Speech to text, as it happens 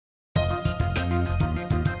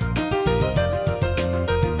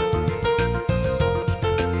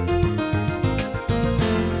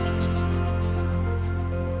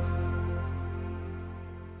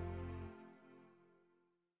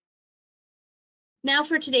Now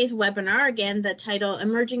for today's webinar, again, the title,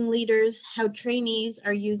 Emerging Leaders, How Trainees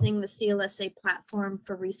Are Using the CLSA Platform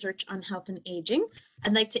for Research on Health and Aging.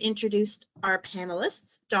 I'd like to introduce our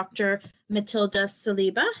panelists, Dr. Matilda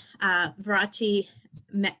Saliba, Vrati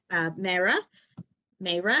Mehra,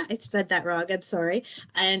 I said that wrong, I'm sorry,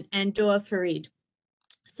 and Doaa Farid.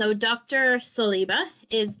 So Dr. Saliba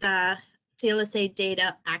is the CLSA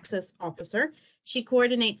Data Access Officer. She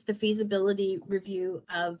coordinates the feasibility review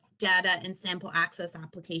of data and sample access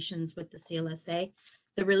applications with the CLSA,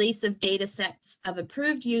 the release of data sets of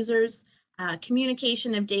approved users,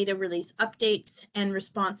 communication of data release updates, and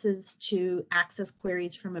responses to access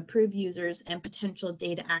queries from approved users and potential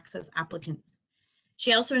data access applicants.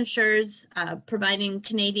 She also ensures providing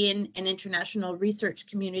Canadian and international research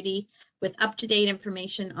community with up-to-date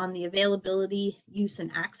information on the availability, use,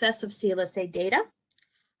 and access of CLSA data.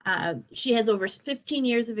 She has over 15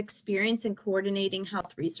 years of experience in coordinating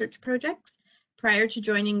health research projects. Prior to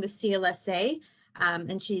joining the CLSA,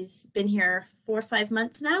 and she's been here 4 or 5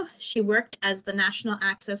 months now, she worked as the National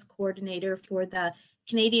Access Coordinator for the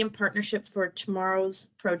Canadian Partnership for Tomorrow's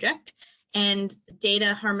project and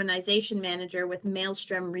Data Harmonization Manager with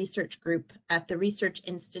Maelstrom Research Group at the Research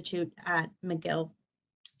Institute at McGill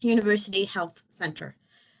University Health Centre.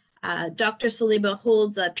 Dr. Saliba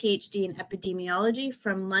holds a PhD in Epidemiology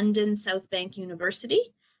from London South Bank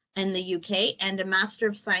University in the UK and a Master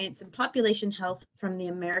of Science in Population Health from the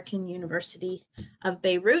American University of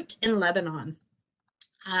Beirut in Lebanon.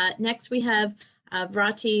 Next we have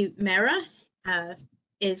Vrati Mehra.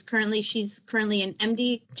 She's currently an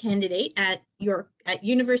MD candidate at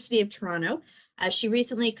University of Toronto. She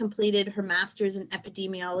recently completed her Master's in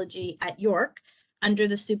Epidemiology at York under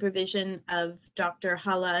the supervision of Dr.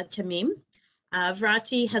 Hala Tamim.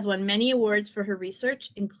 Vrati has won many awards for her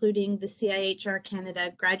research, including the CIHR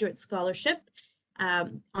Canada Graduate Scholarship,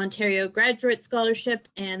 Ontario Graduate Scholarship,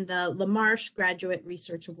 and the LaMarche Graduate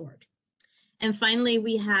Research Award. And finally,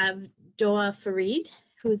 we have Doaa Farid,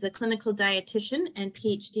 who is a clinical dietitian and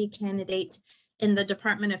PhD candidate in the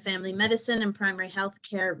Department of Family Medicine and Primary Health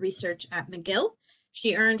Care Research at McGill.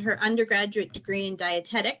 She earned her undergraduate degree in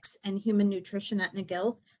dietetics and human nutrition at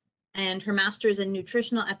McGill and her master's in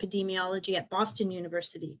nutritional epidemiology at Boston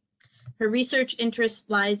University. Her research interest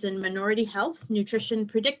lies in minority health, nutrition,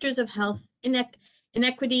 predictors of health,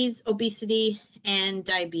 inequities, obesity, and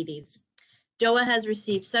diabetes. Doaa has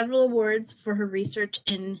received several awards for her research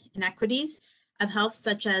in inequities of health,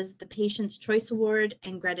 such as the Patient's Choice Award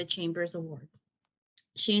and Greta Chambers Award.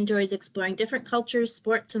 She enjoys exploring different cultures,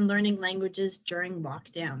 sports, and learning languages during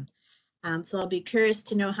lockdown. So I'll be curious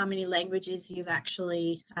to know how many languages you've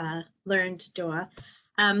actually learned, Doaa.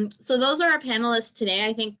 So those are our panelists today.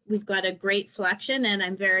 I think we've got a great selection, and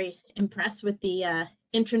I'm very impressed with the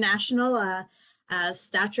international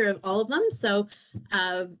stature of all of them. So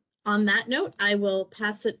on that note, I will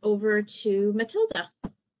pass it over to Matilda.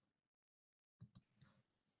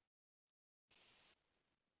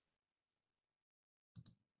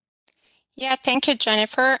 Yeah, thank you,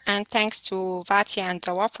 Jennifer, and thanks to Vrati and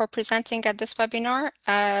Doaa for presenting at this webinar.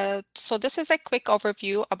 So this is a quick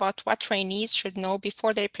overview about what trainees should know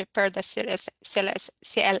before they prepare the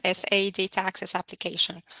CLSA data access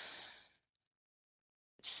application.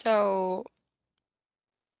 So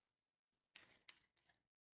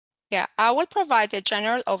yeah, I will provide a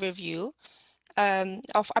general overview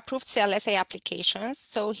of approved CLSA applications.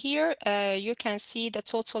 So here you can see the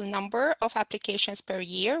total number of applications per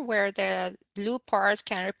year, where the blue part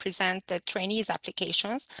can represent the trainees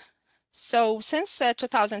applications. So since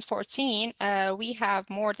 2014, we have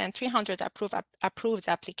more than 300 approved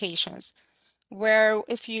applications, where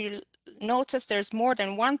if you notice there's more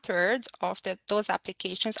than 1/3 of those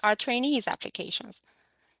applications are trainees applications.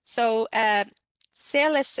 So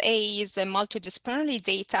CLSA's multidisciplinary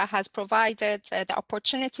data has provided the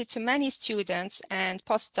opportunity to many students and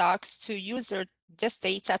postdocs to use this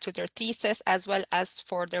data to their thesis as well as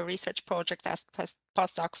for their research project as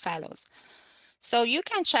postdoc fellows. So you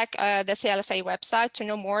can check the CLSA website to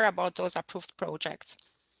know more about those approved projects.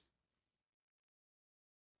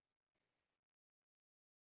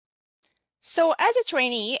 So as a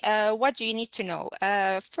trainee, what do you need to know?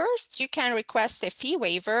 First, you can request a fee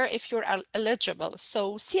waiver if you're eligible.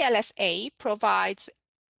 So CLSA provides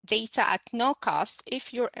data at no cost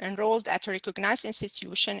if you're enrolled at a recognized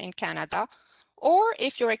institution in Canada, or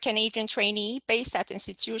if you're a Canadian trainee based at an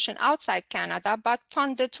institution outside Canada, but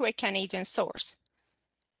funded through a Canadian source.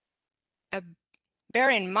 Bear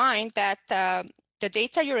in mind that the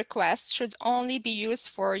data you request should only be used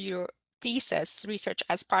for your thesis research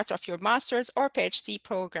as part of your master's or PhD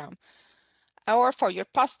program, or for your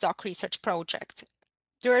postdoc research project.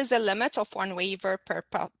 there is a limit of 1 waiver per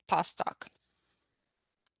postdoc.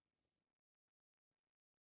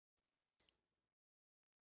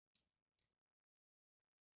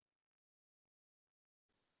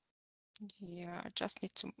 Yeah, I just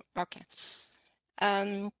need to, okay.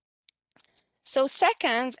 So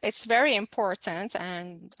second, it's very important,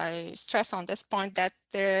 and I stress on this point, that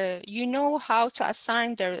you know how to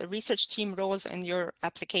assign the research team roles in your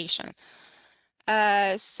application.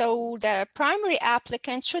 So the primary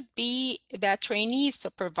applicant should be the trainee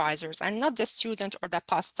supervisors and not the student or the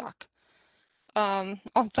postdoc.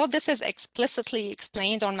 Although this is explicitly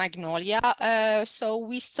explained on Magnolia, so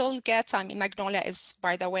we still get, Magnolia is,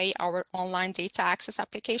 by the way, our online data access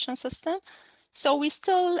application system. So we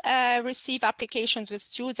still receive applications with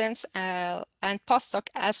students and postdoc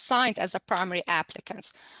assigned as the primary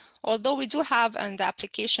applicants. Although we do have in the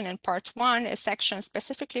application in part 1 a section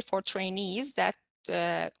specifically for trainees that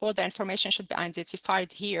all the information should be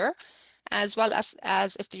identified here, as well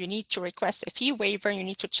as if you need to request a fee waiver, you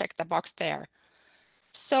need to check the box there.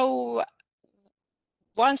 So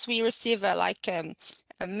once we receive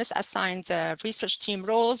misassigned research team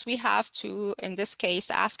roles, we have to, in this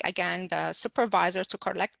case, ask again the supervisor to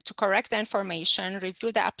correct the information,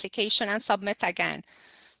 review the application, and submit again.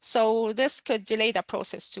 So this could delay the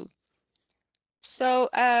process too. So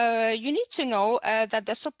you need to know that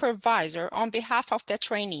the supervisor, on behalf of the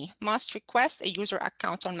trainee, must request a user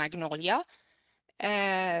account on Magnolia,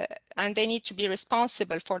 and they need to be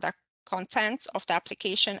responsible for the content of the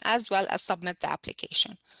application as well as submit the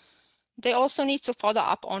application. They also need to follow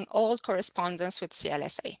up on all correspondence with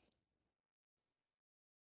CLSA.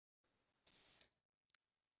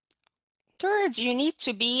 Third, you need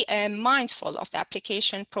to be mindful of the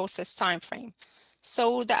application process timeframe.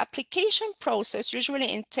 So the application process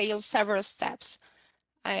usually entails several steps.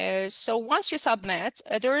 So once you submit,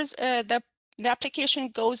 the application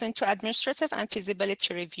goes into administrative and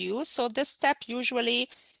feasibility review. So this step usually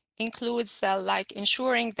includes like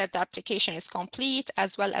ensuring that the application is complete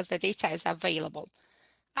as well as the data is available.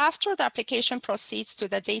 After the application proceeds to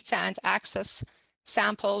the data and access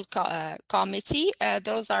sample committee,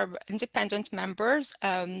 those are independent members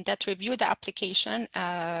that review the application,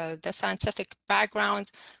 the scientific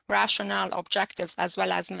background, rationale, objectives, as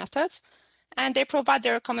well as methods, and they provide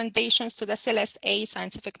their recommendations to the CLSA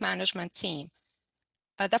scientific management team.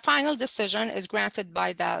 The final decision is granted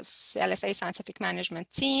by the CLSA scientific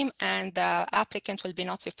management team, and the applicant will be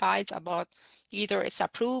notified about either it's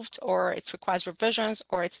approved or it requires revisions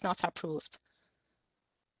or it's not approved.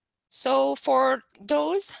 So for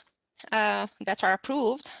those that are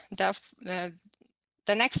approved, the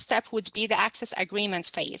next step would be the access agreement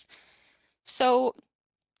phase. So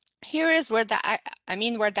here is where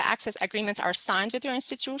where the access agreements are signed with your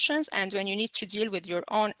institutions and when you need to deal with your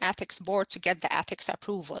own ethics board to get the ethics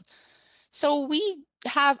approval. So we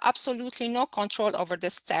have absolutely no control over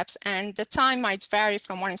the steps, and the time might vary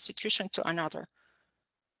from one institution to another.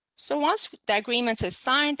 So once the agreement is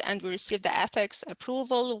signed and we receive the ethics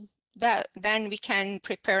approval, then we can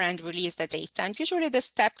prepare and release the data. And usually this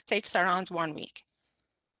step takes around 1 week.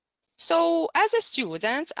 So as a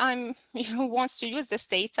student, who wants to use this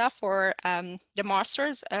data for their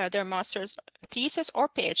master's thesis or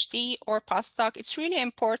PhD or postdoc, it's really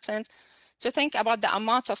important to think about the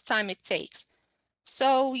amount of time it takes.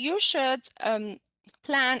 So you should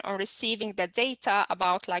plan on receiving the data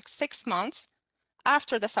about like 6 months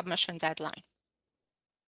after the submission deadline.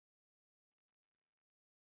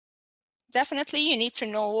 Definitely, you need to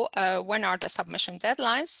know when are the submission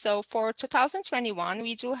deadlines. So for 2021,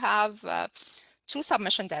 we do have 2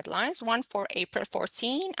 submission deadlines, one for April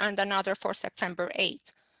 14 and another for September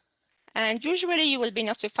 8. And usually you will be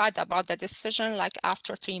notified about the decision like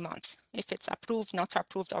after 3 months, if it's approved, not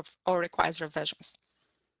approved, or requires revisions.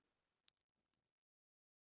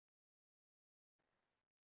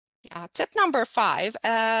 Tip number 5,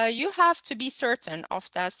 you have to be certain of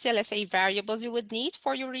the CLSA variables you would need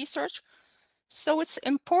for your research. So it's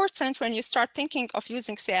important when you start thinking of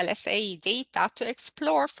using CLSA data to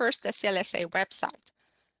explore first the CLSA website,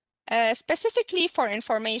 specifically for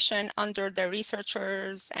information under the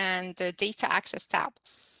researchers and the data access tab.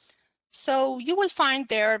 So you will find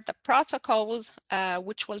there the protocols,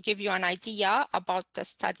 which will give you an idea about the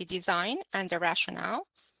study design and the rationale.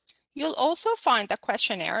 You'll also find the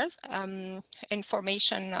questionnaires,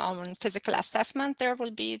 information on physical assessment there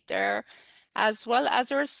will be there, as well as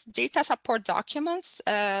there's data support documents,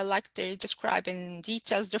 like they describe in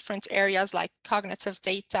details different areas like cognitive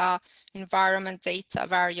data, environment data,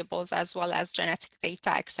 variables, as well as genetic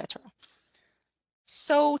data, etc.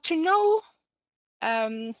 So to know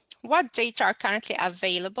what data are currently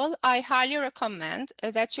available, I highly recommend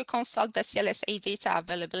that you consult the CLSA data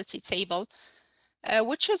availability table,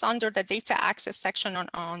 which is under the data access section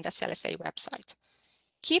on the CLSA website.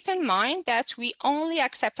 Keep in mind that we only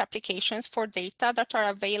accept applications for data that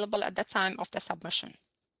are available at the time of the submission.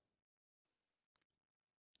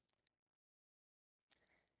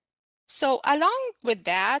 So along with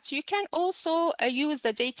that, you can also use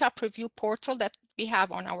the data preview portal that we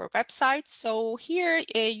have on our website. So here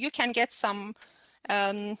you can get some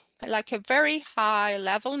like a very high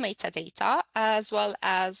level metadata as well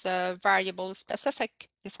as variable specific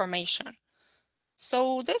information.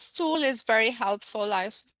 So this tool is very helpful,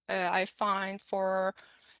 I find, for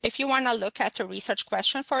if you want to look at a research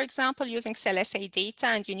question, for example, using CLSA data,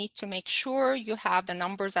 and you need to make sure you have the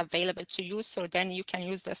numbers available to you, so then you can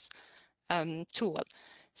use this tool.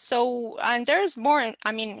 So, and there's more,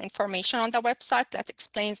 information on the website that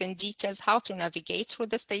explains in details how to navigate through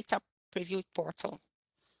this data preview portal.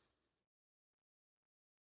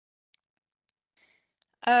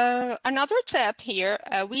 Another tip here,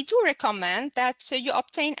 we do recommend that you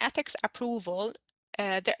obtain ethics approval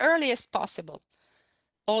the earliest possible.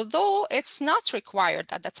 Although it's not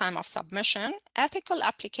required at the time of submission, ethical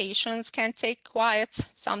applications can take quite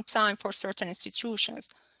some time for certain institutions.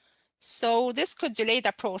 So this could delay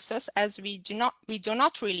the process as we do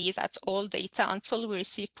not release at all data until we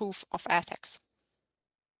receive proof of ethics.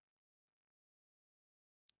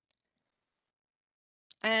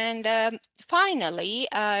 And finally,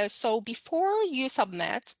 so before you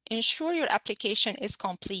submit, ensure your application is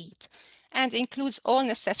complete and includes all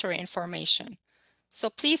necessary information. So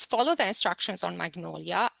please follow the instructions on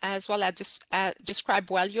Magnolia, as well as describe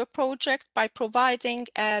well your project by providing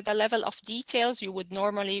the level of details you would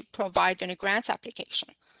normally provide in a grant application.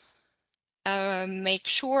 Make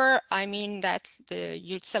sure, that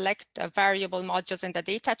you select the variable modules in the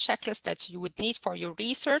data checklist that you would need for your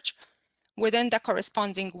research within the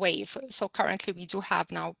corresponding wave. So currently we do have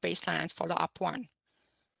now baseline and follow-up 1.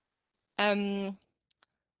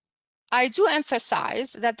 I do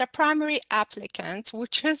emphasize that the primary applicant,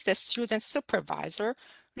 which is the student supervisor,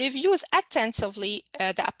 reviews attentively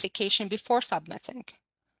the application before submitting.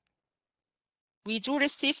 We do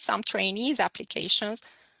receive some trainees applications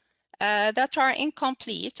that are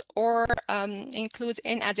incomplete or include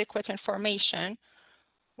inadequate information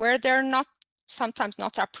where they're sometimes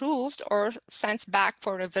not approved or sent back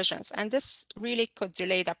for revisions, and this really could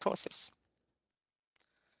delay the process.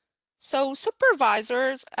 So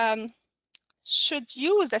supervisors should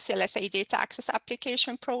use the CLSA data access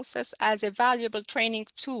application process as a valuable training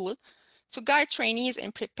tool to guide trainees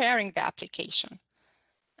in preparing the application.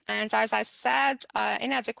 And as I said,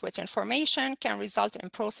 inadequate information can result in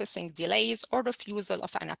processing delays or refusal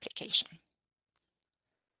of an application.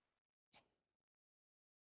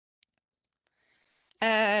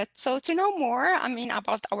 So to know more,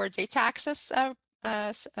 about our data access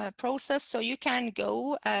process, so you can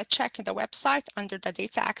go check the website under the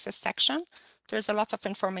data access section. There's a lot of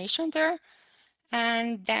information there.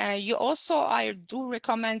 And you also, I do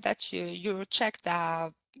recommend that you check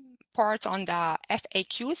the part on the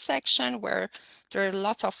FAQ section where there are a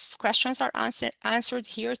lot of questions are answered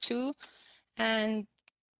here too. And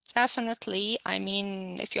definitely,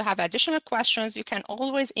 if you have additional questions, you can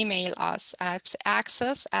always email us at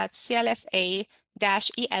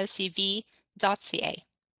access@clsa-elcv.ca.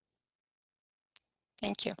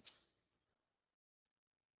 Thank you.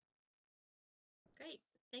 Great.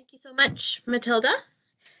 Thank you so much, Matilda.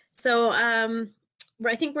 So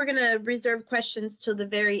I think we're going to reserve questions till the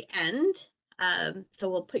very end. So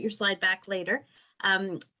we'll put your slide back later.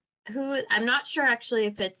 I'm not sure actually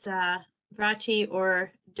if it's Vrati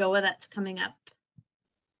or Doaa that's coming up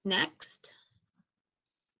next.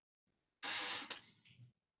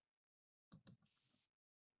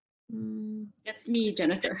 It's me,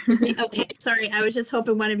 Jennifer. Okay, sorry. I was just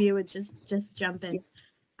hoping one of you would just jump in.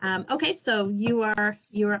 Okay, so you are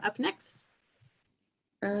up next.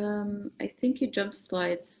 I think you jumped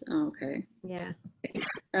slides. Oh, okay. Yeah.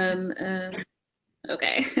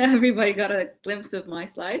 Okay, everybody got a glimpse of my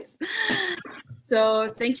slides.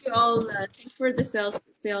 So thank you all. Thanks for the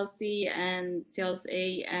CLC and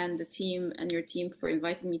CLSA and the team and your team for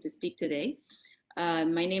inviting me to speak today.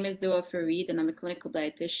 My name is Doaa Farid, and I'm a clinical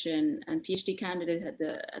dietitian and PhD candidate at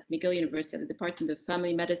McGill University at the Department of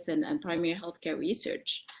Family Medicine and Primary Healthcare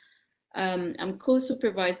Research. I'm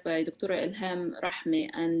co-supervised by Dr. Ilham Rahmi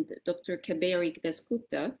and Dr. Kaberi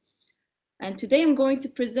Dasgupta. And today I'm going to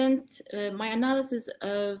present my analysis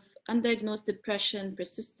of undiagnosed depression,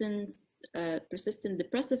 persistent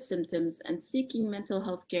depressive symptoms, and seeking mental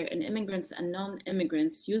health care in immigrants and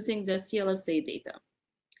non-immigrants using the CLSA data.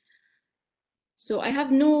 So I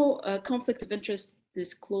have no conflict of interest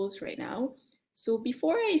disclosed right now. So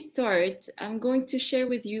before I start, I'm going to share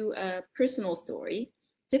with you a personal story.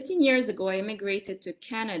 15 years ago, I immigrated to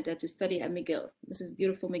Canada to study at McGill. This is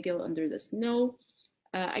beautiful McGill under the snow.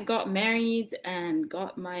 I got married and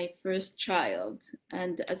got my first child.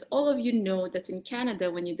 And as all of you know, that in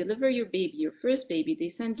Canada, when you deliver your baby, your first baby, they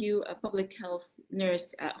send you a public health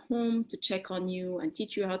nurse at home to check on you and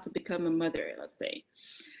teach you how to become a mother, let's say.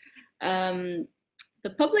 The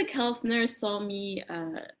public health nurse saw me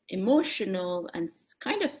emotional and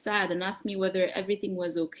kind of sad and asked me whether everything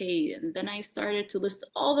was okay. And then I started to list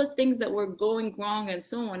all the things that were going wrong and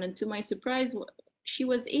so on. And to my surprise, she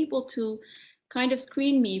was able to kind of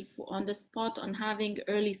screen me on the spot on having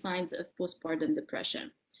early signs of postpartum depression.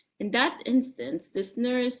 In that instance, this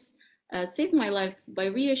nurse saved my life by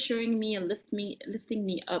reassuring me and lifting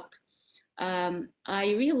me up.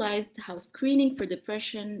 I realized how screening for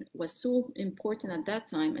depression was so important at that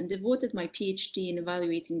time and devoted my PhD in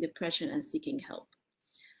evaluating depression and seeking help.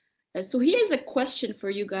 So here's a question for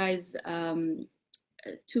you guys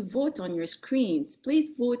to vote on your screens.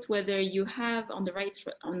 Please vote whether you have, on the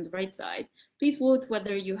right side, please vote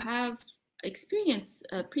whether you have experienced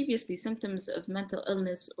previously symptoms of mental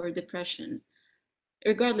illness or depression,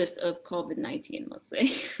 regardless of COVID-19, let's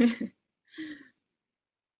say.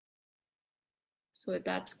 So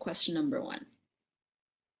that's question number 1.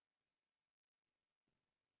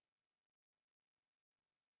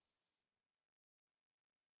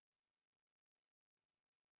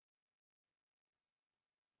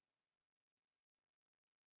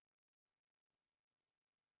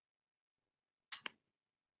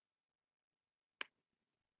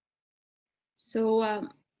 So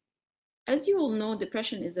as you all know,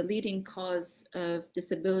 depression is a leading cause of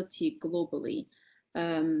disability globally.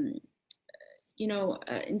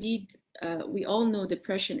 Indeed, we all know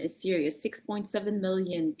depression is serious. 6.7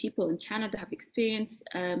 million people in Canada have experienced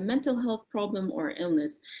a mental health problem or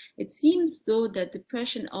illness. It seems, though, that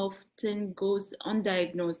depression often goes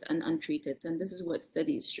undiagnosed and untreated, and this is what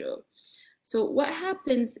studies show. So what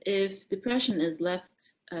happens if depression is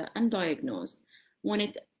left undiagnosed? When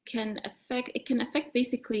it can affect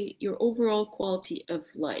basically your overall quality of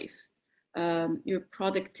life. Your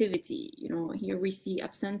productivity, here we see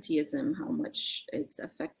absenteeism, how much it's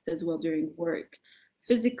affected as well during work.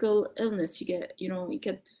 Physical illness, you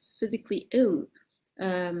get physically ill.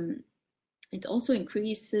 It also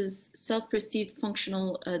increases self-perceived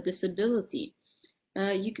functional disability.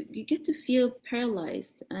 You get to feel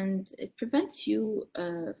paralyzed, and it prevents you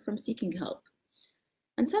from seeking help.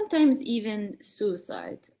 And sometimes even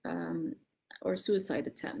suicide or suicide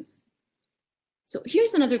attempts. So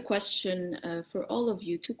here's another question for all of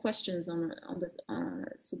you, 2 questions on this.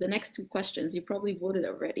 So the next 2 questions, you probably voted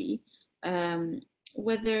already.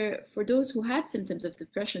 Whether for those who had symptoms of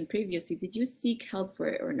depression previously, did you seek help for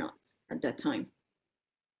it or not at that time?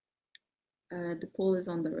 The poll is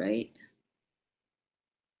on the right.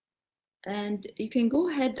 And you can go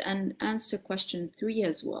ahead and answer question 3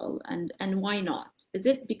 as well. And why not? Is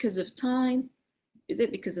it because of time? Is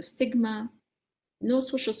it because of stigma? No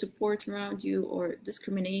social support around you, or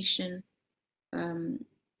discrimination?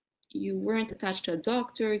 You weren't attached to a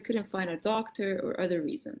doctor, you couldn't find a doctor, or other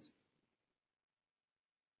reasons?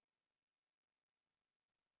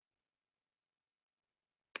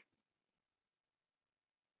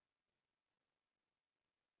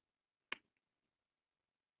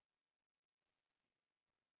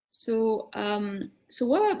 So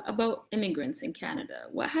what about immigrants in Canada?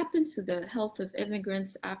 What happens to the health of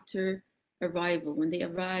immigrants after arrival? When they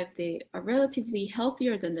arrive, they are relatively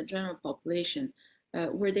healthier than the general population,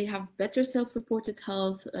 where they have better self-reported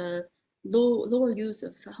health, lower use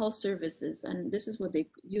of health services, and this is what they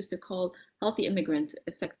used to call healthy immigrant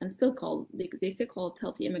effect, and they still call it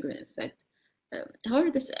healthy immigrant effect.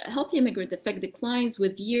 However, this healthy immigrant effect declines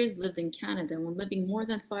with years lived in Canada. When living more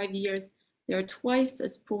than 5 years, they are twice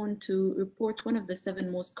as prone to report one of the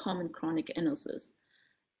 7 most common chronic illnesses.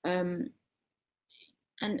 And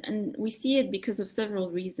we see it because of several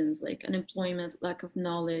reasons, like unemployment, lack of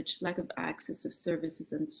knowledge, lack of access of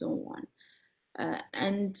services, and so on.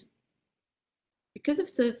 And because of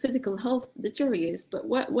physical health deteriorates, but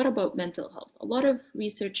what about mental health? A lot of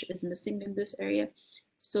research is missing in this area.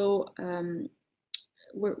 So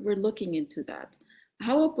we're looking into that.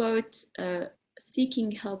 How about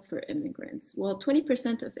seeking help for immigrants? Well,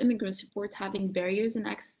 20% of immigrants report having barriers in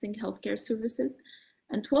accessing healthcare services.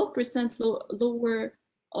 and 12% lower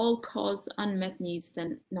all-cause unmet needs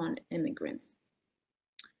than non-immigrants.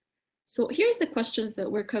 So here's the questions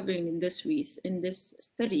that we're covering in this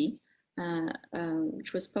study,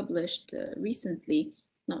 which was published recently,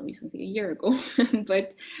 not recently, a year ago,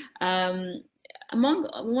 but I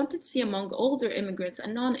wanted to see among older immigrants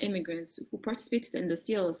and non-immigrants who participated in the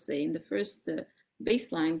CLSA in the first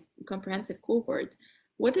baseline comprehensive cohort,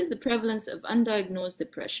 what is the prevalence of undiagnosed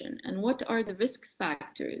depression and what are the risk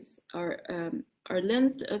factors? Are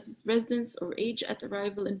length of residence or age at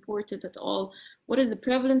arrival important at all? What is the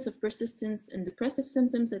prevalence of persistence in depressive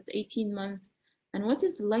symptoms at 18 months? And what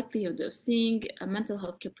is the likelihood of seeing a mental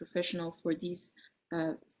health care professional for these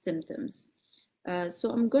symptoms?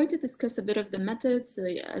 So I'm going to discuss a bit of the methods.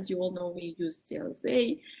 As you all know, we used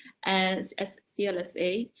CLSA as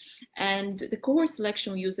CLSA, and the cohort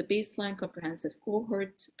selection, we used a baseline comprehensive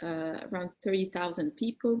cohort, around 30,000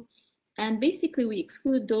 people. And basically we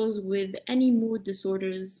exclude those with any mood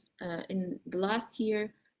disorders in the last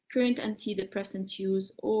year, current antidepressant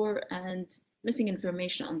use, and missing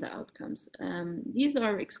information on the outcomes. These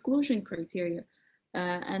are exclusion criteria.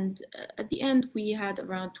 And at the end, we had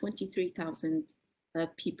around 23,000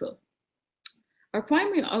 people. Our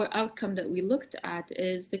primary outcome that we looked at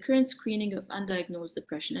is the current screening of undiagnosed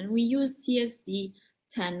depression. And we used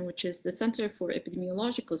CSD-10, which is the Center for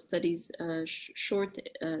Epidemiological Studies short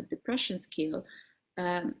depression scale.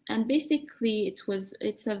 And basically,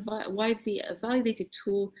 it's a widely validated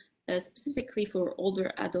tool specifically for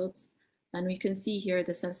older adults. And we can see here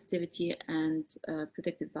the sensitivity and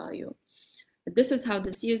predictive value. This is how the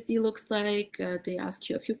CSD looks like. They ask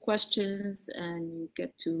you a few questions and you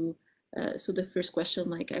get to, so the first question,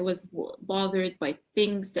 like, I was bothered by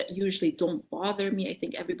things that usually don't bother me. I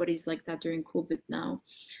think everybody's like that during COVID now.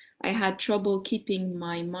 I had trouble keeping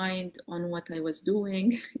my mind on what I was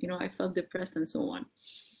doing. You know, I felt depressed and so on.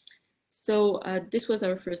 So this was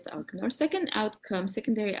our first outcome. Our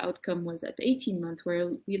secondary outcome was at 18 months,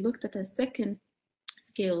 where we looked at a second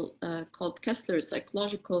scale called Kessler's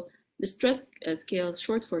Psychological Distress Scale,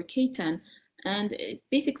 short for K10, and it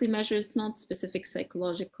basically measures non-specific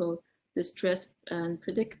psychological distress and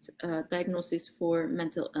predict diagnosis for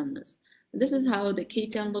mental illness. And this is how the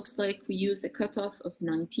K10 looks like. We used a cutoff of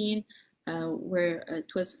 19, where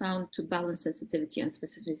it was found to balance sensitivity and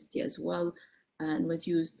specificity as well, and was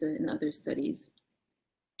used in other studies.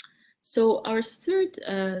 So our third,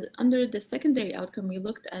 under the secondary outcome, we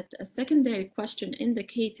looked at a secondary question in the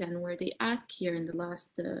K10 where they ask here in the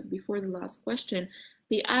last, before the last question,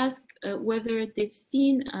 they ask whether they've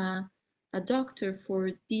seen a doctor for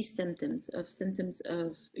these symptoms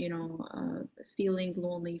of, you know, feeling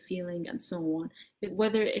lonely, feeling and so on,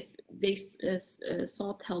 whether if they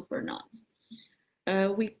sought help or not.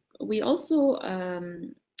 We also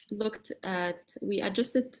we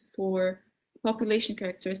adjusted for population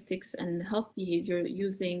characteristics and health behavior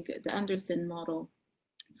using the Anderson model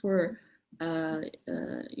for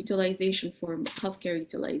utilization for healthcare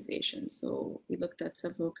utilization. So we looked at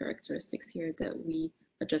several characteristics here that we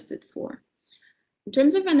adjusted for. In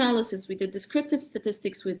terms of analysis, we did descriptive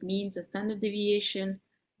statistics with means and standard deviation.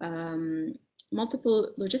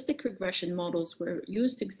 Multiple logistic regression models were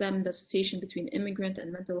used to examine the association between immigrant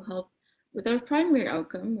and mental health, with our primary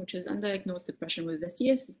outcome, which is undiagnosed depression with the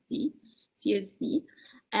CSD,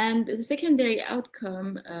 and the secondary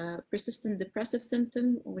outcome, persistent depressive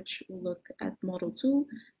symptom, which we'll look at model 2,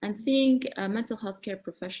 and seeing a mental health care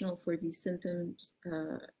professional for these symptoms,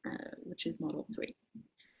 which is model 3.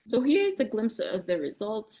 So here's a glimpse of the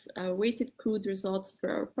results. Weighted crude results for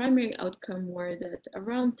our primary outcome were that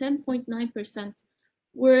around 10.9%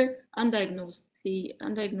 were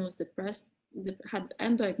undiagnosed depressed, had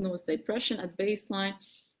undiagnosed depression at baseline.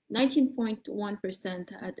 19.1%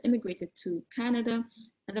 had immigrated to Canada,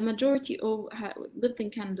 and the majority lived in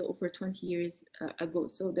Canada over 20 years ago.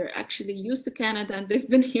 So they're actually used to Canada and they've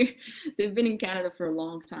been here, they've been in Canada for a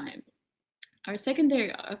long time. Our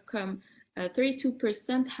secondary outcome,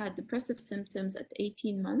 32% had depressive symptoms at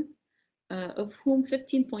 18 months, of whom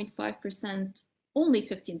 15.5%, only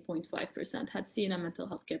 15.5% had seen a mental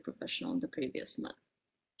health care professional in the previous month,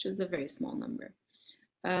 which is a very small number.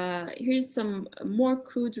 Here's some more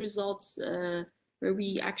crude results where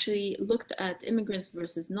we actually looked at immigrants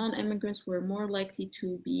versus non-immigrants who were more likely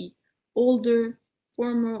to be older,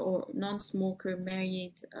 former or non-smoker,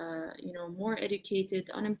 married, you know, more educated,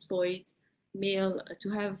 unemployed, male, to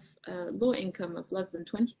have low income of less than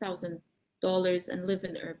 $20,000 and live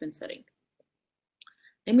in an urban setting.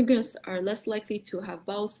 Immigrants are less likely to have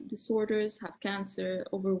bowel disorders, have cancer,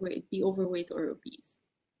 be overweight or obese.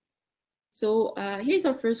 So here's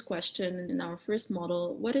our first question in our first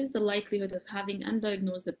model. What is the likelihood of having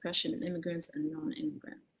undiagnosed depression in immigrants and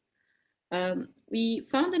non-immigrants? We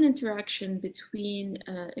found an interaction between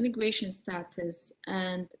immigration status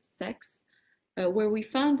and sex, where we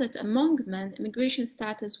found that among men, immigration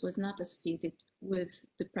status was not associated with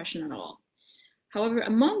depression at all. However,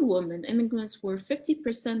 among women, immigrants were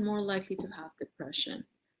 50% more likely to have depression.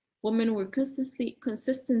 Women were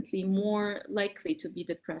consistently more likely to be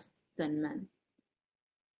depressed than men.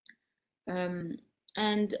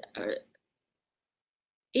 And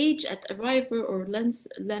age at arrival or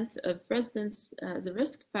length of residence as a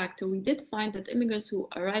risk factor, we did find that immigrants who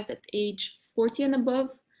arrived at age 40 and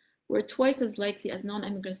above were twice as likely as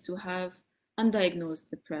non-immigrants to have undiagnosed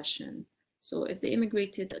depression. So if they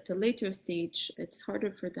immigrated at a later stage, it's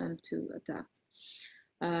harder for them to adapt.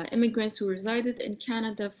 Immigrants who resided in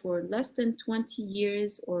Canada for less than 20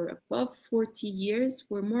 years or above 40 years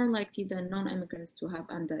were more likely than non-immigrants to have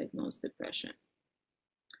undiagnosed depression.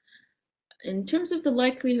 In terms of the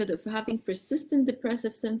likelihood of having persistent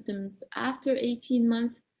depressive symptoms after 18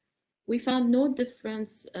 months, we found no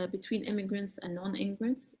difference between immigrants and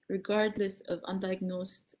non-immigrants, regardless of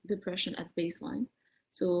undiagnosed depression at baseline.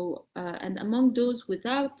 So, and among those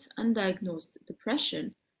without undiagnosed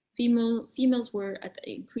depression, females were at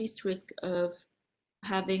increased risk of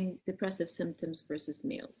having depressive symptoms versus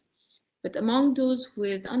males. But among those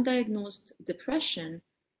with undiagnosed depression,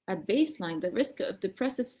 at baseline, the risk of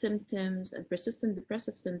depressive symptoms and persistent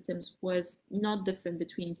depressive symptoms was not different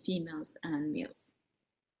between females and males.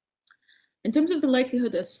 In terms of the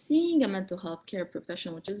likelihood of seeing a mental health care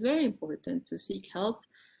professional, which is very important to seek help,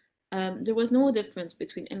 there was no difference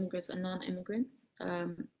between immigrants and non-immigrants.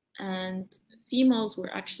 And females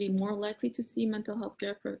were actually more likely to see mental health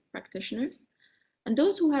care practitioners. And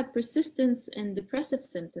those who had persistence in depressive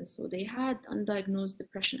symptoms, so they had undiagnosed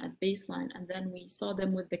depression at baseline, and then we saw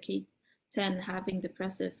them with the K10 having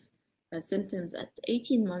depressive symptoms at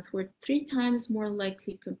 18 months, were 3 times more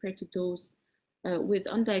likely compared to those with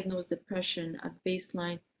undiagnosed depression at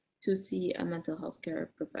baseline to see a mental health care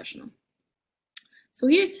professional. So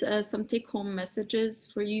here's some take-home messages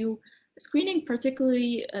for you. Screening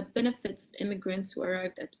particularly benefits immigrants who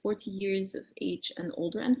arrived at 40 years of age and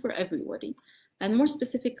older, and for everybody, and more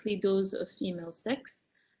specifically those of female sex.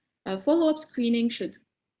 Follow-up screening should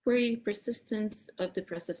query persistence of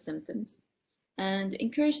depressive symptoms and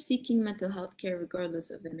encourage seeking mental health care regardless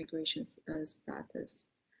of immigration status.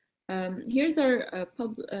 Here's our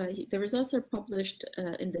the results are published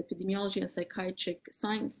in the Epidemiology and Psychiatric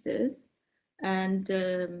Sciences. And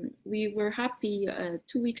we were happy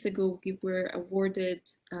 2 weeks ago, we were awarded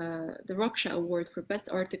the Raksha Award for Best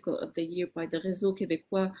Article of the Year by the Réseau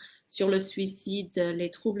Québécois sur le suicide,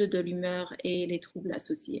 les troubles de l'humeur et les troubles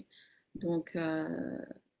associés. Donc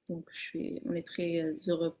on est très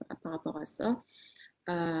heureux par rapport à ça.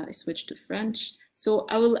 I switched to French. So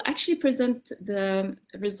I will actually present the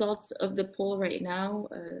results of the poll right now,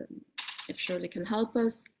 if Shirley can help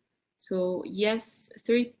us. So yes,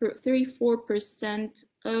 34%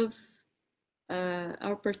 of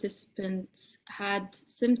our participants had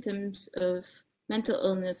symptoms of mental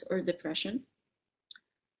illness or depression.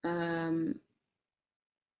 And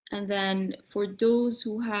then for those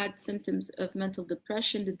who had symptoms of mental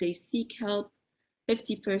depression, did they seek help?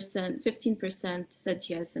 15% said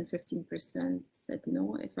yes, and 15% said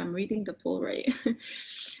no, if I'm reading the poll right.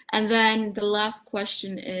 And then the last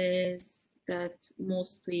question is that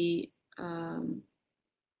mostly, I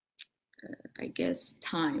guess,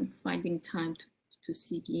 finding time to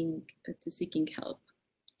seeking help.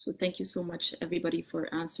 So thank you so much, everybody, for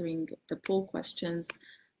answering the poll questions.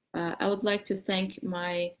 I would like to thank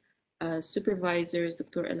my supervisors,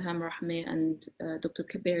 Dr. Ilham Rahmeh and Dr.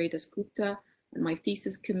 Kaberi Dasgupta, and my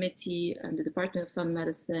thesis committee and the Department of Family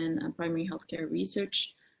Medicine and Primary Healthcare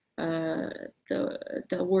Research.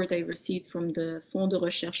 The award I received from the Fonds de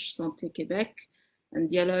Recherche Santé Québec and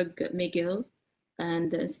Dialogue McGill and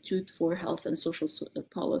the Institute for Health and Social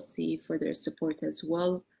Policy for their support as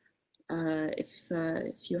well.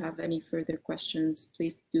 If you have any further questions,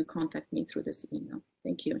 please do contact me through this email.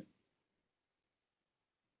 Thank you.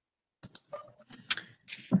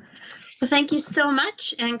 Well, thank you so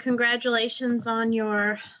much, and congratulations on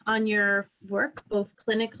your work, both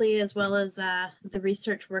clinically as well as the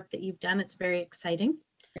research work that you've done. It's very exciting,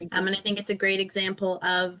 and I think it's a great example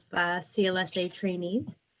of CLSA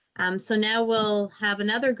trainees. So now we'll have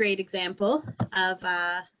another great example of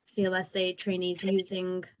CLSA trainees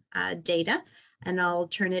using data, and I'll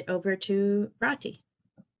turn it over to Vrati.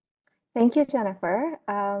 Thank you, Jennifer.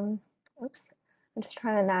 Oops, I'm just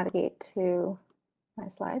trying to navigate to my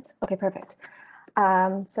slides. Okay, perfect.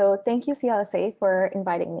 So thank you, CLSA, for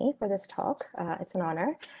inviting me for this talk. It's an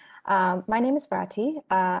honor. My name is Vrati,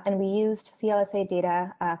 and we used CLSA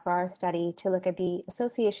data for our study to look at the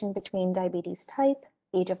association between diabetes type,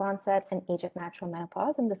 age of onset, and age of natural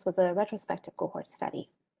menopause, and this was a retrospective cohort study.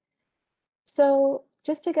 So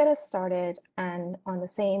just to get us started and on the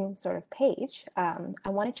same sort of page, I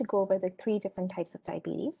wanted to go over the 3 different types of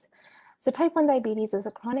diabetes. So type 1 diabetes is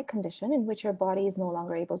a chronic condition in which your body is no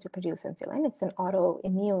longer able to produce insulin. It's an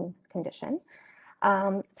autoimmune condition.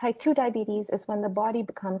 Type 2 diabetes is when the body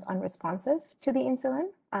becomes unresponsive to the insulin.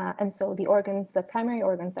 And so the organs, the primary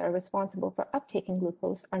organs that are responsible for uptaking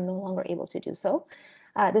glucose are no longer able to do so.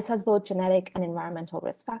 This has both genetic and environmental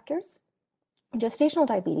risk factors. Gestational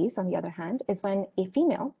diabetes, on the other hand, is when a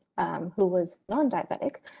female who was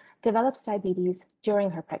non-diabetic develops diabetes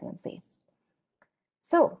during her pregnancy.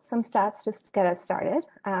 So some stats just to get us started.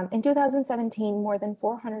 In 2017, more than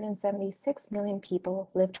 476 million people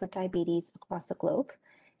lived with diabetes across the globe.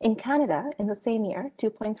 In Canada, in the same year,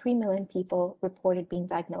 2.3 million people reported being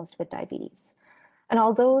diagnosed with diabetes. And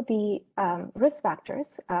although the risk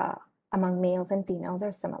factors among males and females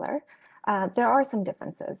are similar, there are some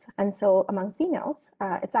differences. And so among females,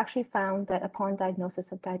 it's actually found that upon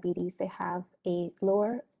diagnosis of diabetes, they have a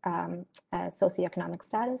lower socioeconomic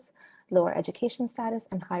status, lower education status,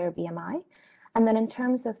 and higher BMI. And then in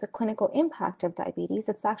terms of the clinical impact of diabetes,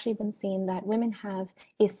 it's actually been seen that women have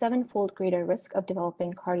a 7-fold greater risk of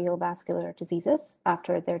developing cardiovascular diseases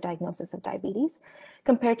after their diagnosis of diabetes,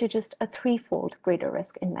 compared to just a 3-fold greater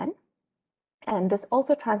risk in men. And this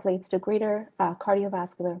also translates to greater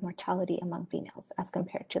cardiovascular mortality among females as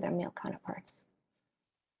compared to their male counterparts.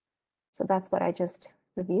 So that's what I just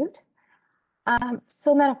reviewed.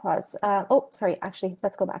 So menopause, actually,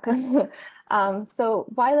 let's go back. So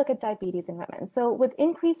why look at diabetes in women? So with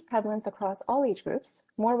increased prevalence across all age groups,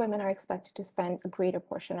 more women are expected to spend a greater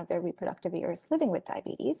portion of their reproductive years living with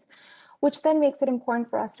diabetes, which then makes it important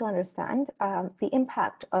for us to understand the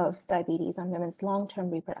impact of diabetes on women's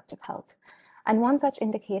long-term reproductive health. And one such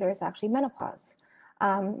indicator is actually menopause.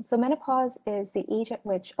 So menopause is the age at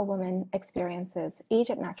which a woman experiences,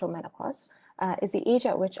 age at natural menopause, is the age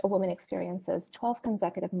at which a woman experiences 12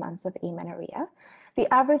 consecutive months of amenorrhea. The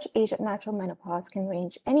average age at natural menopause can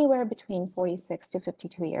range anywhere between 46 to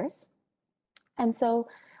 52 years. And so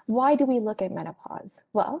why do we look at menopause?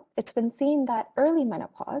 Well, it's been seen that early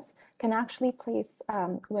menopause can actually place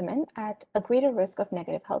women at a greater risk of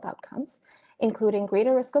negative health outcomes, including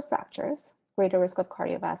greater risk of fractures, greater risk of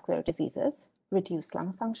cardiovascular diseases, reduced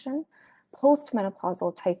lung function,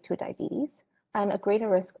 postmenopausal type 2 diabetes, and a greater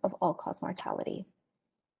risk of all-cause mortality.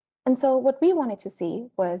 And so what we wanted to see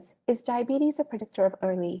was, is diabetes a predictor of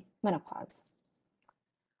early menopause?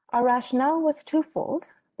 Our rationale was twofold.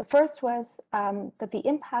 The first was that the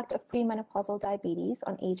impact of premenopausal diabetes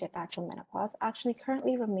on age at natural menopause actually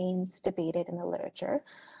currently remains debated in the literature.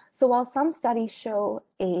 So while some studies show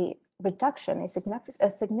a reduction, a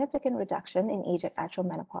significant reduction in age at natural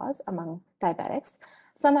menopause among diabetics,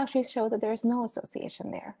 some actually show that there is no association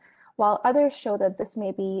there, while others show that this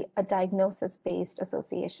may be a diagnosis-based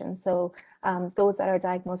association. So those that are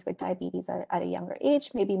diagnosed with diabetes at a younger age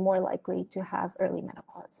may be more likely to have early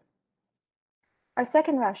menopause. Our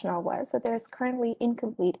second rationale was that there is currently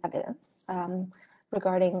incomplete evidence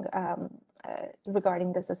regarding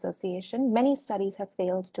this association. Many studies have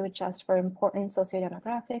failed to adjust for important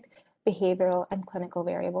sociodemographic, behavioral, and clinical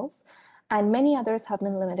variables, and many others have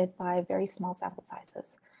been limited by very small sample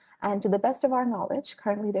sizes. And to the best of our knowledge,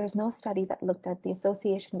 currently there's no study that looked at the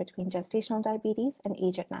association between gestational diabetes and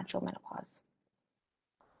age at natural menopause.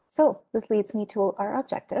 So this leads me to our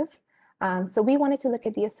objective. So we wanted to look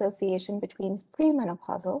at the association between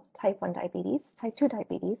premenopausal type 1 diabetes, type 2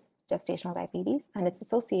 diabetes, gestational diabetes, and its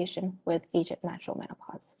association with age at natural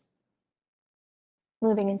menopause.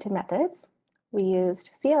 Moving into methods, we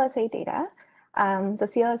used CLSA data. So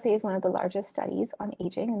CLSA is one of the largest studies on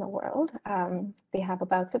aging in the world. They have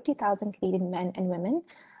about 50,000 Canadian men and women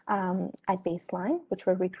at baseline, which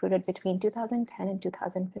were recruited between 2010 and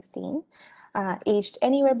 2015, aged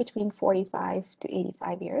anywhere between 45 to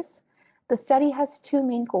 85 years. The study has 2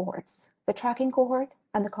 main cohorts, the tracking cohort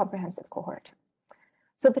and the comprehensive cohort.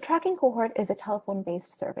 So the tracking cohort is a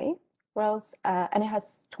telephone-based survey, and it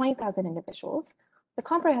has 20,000 individuals. The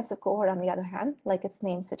comprehensive cohort, on the other hand, like its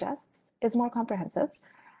name suggests, is more comprehensive.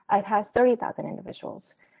 It has 30,000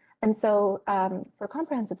 individuals. And so for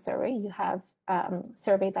comprehensive survey, you have a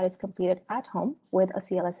survey that is completed at home with a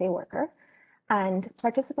CLSA worker. And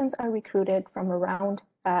participants are recruited from around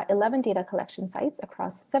 11 data collection sites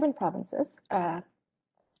across 7 provinces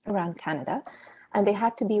around Canada. And they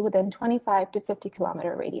had to be within 25 to 50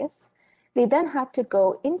 kilometer radius. They then had to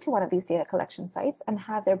go into one of these data collection sites and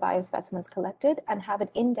have their biospecimens collected and have an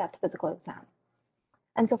in-depth physical exam.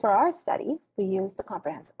 And so for our study, we used the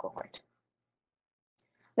comprehensive cohort.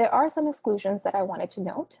 There are some exclusions that I wanted to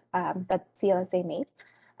note that CLSA made.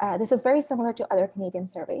 This is very similar to other Canadian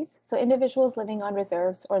surveys. So individuals living on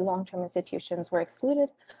reserves or long-term institutions were excluded,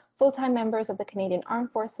 full-time members of the Canadian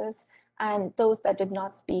Armed Forces, and those that did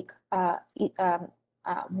not speak either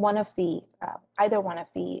one of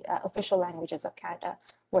the official languages of Canada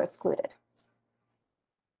were excluded.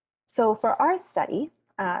 So for our study,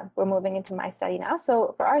 we're moving into my study now.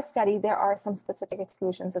 So for our study, there are some specific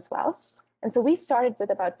exclusions as well. And so we started with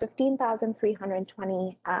about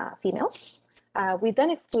 15,320 females. We then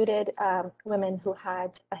excluded women who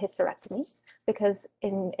had a hysterectomy, because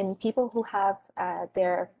in people who have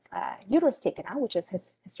their uterus taken out, which is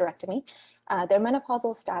hysterectomy, their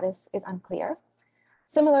menopausal status is unclear.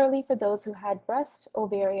 Similarly, for those who had breast,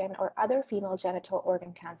 ovarian, or other female genital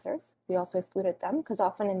organ cancers, we also excluded them because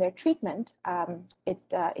often in their treatment, it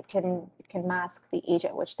can mask the age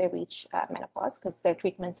at which they reach menopause, because their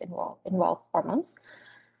treatments involve hormones.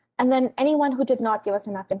 And then anyone who did not give us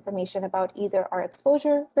enough information about either our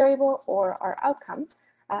exposure variable or our outcome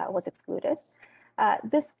was excluded.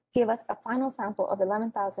 This gave us a final sample of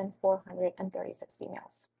 11,436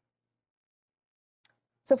 females.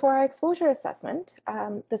 So for our exposure assessment,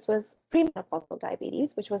 this was premenopausal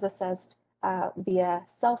diabetes, which was assessed via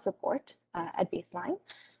self-report at baseline.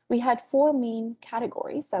 We had 4 main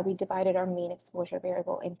categories that we divided our mean exposure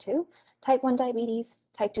variable into: type 1 diabetes,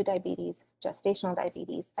 type 2 diabetes, gestational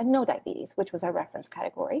diabetes, and no diabetes, which was our reference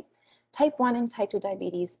category. Type 1 and type 2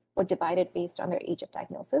 diabetes were divided based on their age of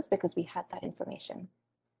diagnosis because we had that information.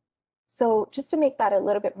 So just to make that a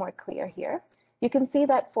little bit more clear here, you can see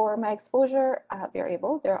that for my exposure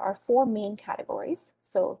variable, there are 4 main categories.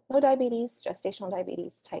 So no diabetes, gestational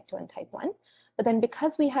diabetes, type 2, and type 1. But then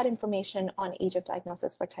because we had information on age of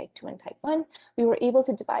diagnosis for type 2 and type 1, we were able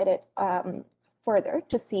to divide it further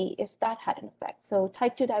to see if that had an effect. So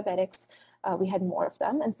type 2 diabetics, we had more of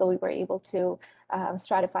them. And so we were able to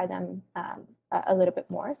stratify them a little bit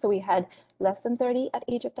more. So we had less than 30 at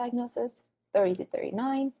age of diagnosis, 30 to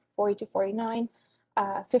 39, 40 to 49,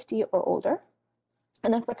 50 or older.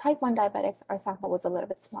 And then for type 1 diabetics, our sample was a little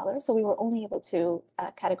bit smaller, so we were only able to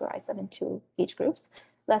categorize them in 2 age groups,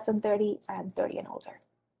 less than 30 and 30 and older.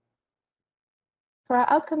 For our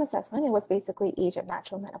outcome assessment, it was basically age of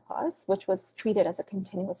natural menopause, which was treated as a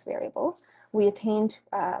continuous variable. We attained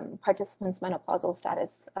participants' menopausal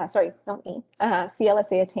status,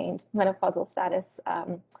 CLSA attained menopausal status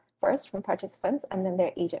first from participants, and then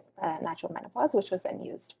their age of natural menopause, which was then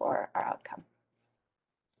used for our outcome.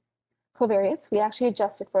 Covariates, we actually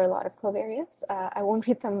adjusted for a lot of covariates. I won't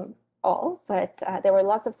read them all, but there were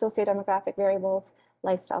lots of sociodemographic variables,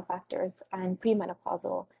 lifestyle factors, and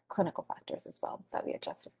premenopausal clinical factors as well that we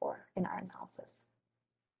adjusted for in our analysis.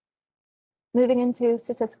 Moving into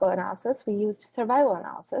statistical analysis, we used survival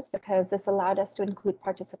analysis because this allowed us to include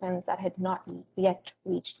participants that had not yet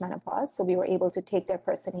reached menopause, so we were able to take their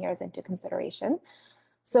person years into consideration.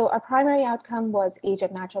 So our primary outcome was age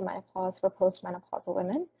at natural menopause for postmenopausal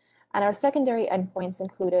women. And our secondary endpoints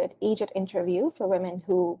included age at interview for women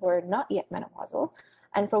who were not yet menopausal.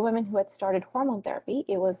 And for women who had started hormone therapy,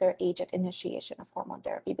 it was their age at initiation of hormone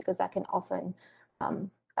therapy, because that can often,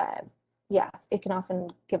 it can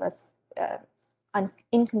often give us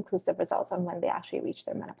inconclusive results on when they actually reach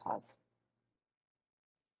their menopause.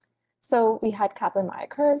 So we had Kaplan-Meier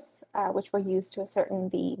curves, which were used to ascertain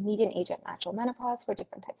the median age at natural menopause for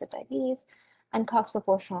different types of diabetes, and Cox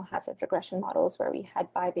proportional hazard regression models where we had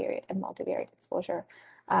bivariate and multivariate exposure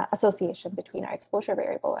association between our exposure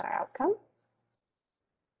variable and our outcome.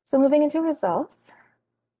 So moving into results,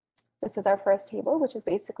 this is our first table, which is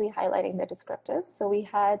basically highlighting the descriptives. So we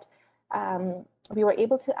had, we were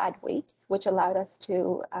able to add weights, which allowed us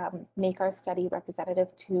to make our study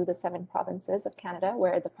representative to the 7 provinces of Canada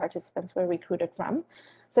where the participants were recruited from.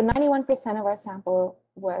 So 91% of our sample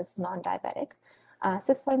was non-diabetic.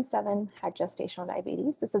 6.7 had gestational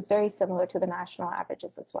diabetes. This is very similar to the national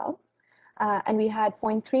averages as well. And we had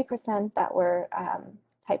 0.3% that were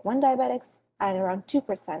type 1 diabetics, and around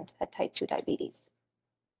 2% had type 2 diabetes.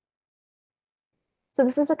 So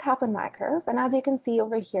this is a Kaplan-Meier curve. And as you can see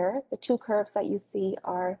over here, the 2 curves that you see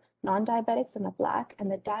are non-diabetics in the black,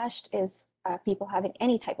 and the dashed is people having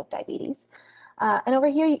any type of diabetes. And over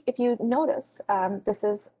here, if you notice, this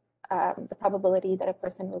is the probability that a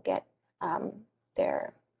person will get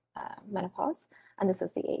their menopause, and this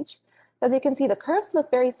is the age. As you can see, the curves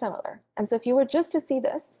look very similar. And so if you were just to see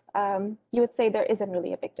this, you would say there isn't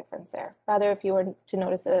really a big difference there. Rather, if you were to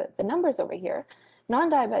notice the numbers over here,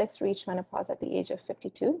 Non-diabetics reached menopause at the age of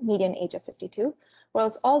 52, median age of 52,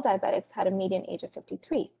 whereas all diabetics had a median age of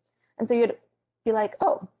 53. And so you'd be like,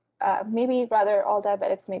 oh, maybe rather all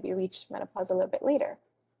diabetics maybe reach menopause a little bit later.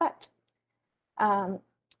 But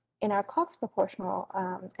in our Cox proportional,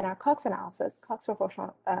 Cox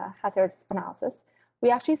proportional hazards analysis, we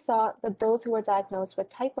actually saw that those who were diagnosed with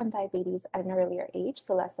type 1 diabetes at an earlier age,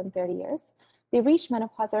 so less than 30 years, they reached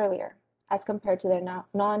menopause earlier as compared to their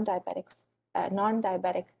non-diabetic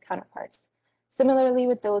counterparts. Similarly,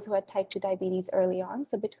 with those who had type 2 diabetes early on,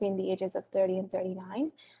 so between the ages of 30 and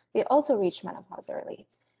 39, they also reached menopause early.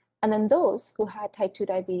 And then those who had type 2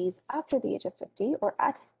 diabetes after the age of 50 or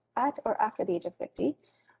at or after the age of 50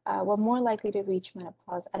 were more likely to reach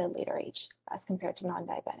menopause at a later age as compared to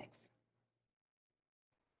non-diabetics.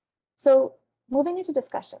 So moving into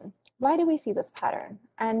discussion, why do we see this pattern?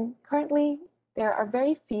 And currently, there are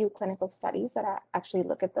very few clinical studies that actually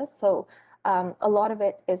look at this. So a lot of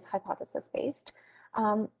it is hypothesis-based.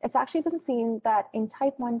 It's actually been seen that in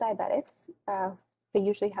type 1 diabetics, they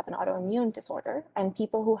usually have an autoimmune disorder, and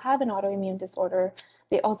people who have an autoimmune disorder,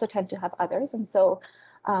 they also tend to have others. And so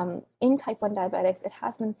in type 1 diabetics, it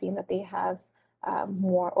has been seen that they have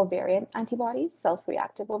more ovarian antibodies,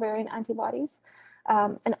 self-reactive ovarian antibodies.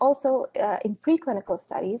 And also in preclinical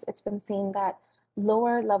studies, it's been seen that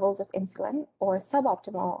lower levels of insulin or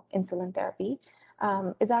suboptimal insulin therapy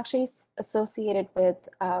is actually associated with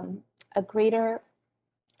a greater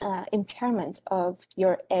impairment of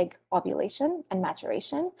your egg ovulation and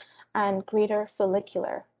maturation and greater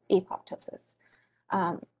follicular apoptosis.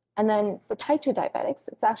 And then for type 2 diabetics,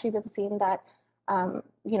 it's actually been seen that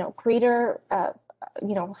greater,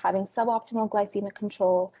 having suboptimal glycemic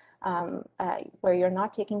control, where you're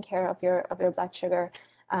not taking care of your blood sugar,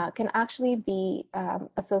 can actually be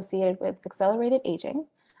associated with accelerated aging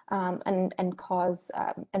and cause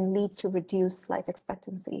and lead to reduced life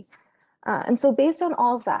expectancy. And so based on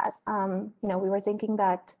all of that, we were thinking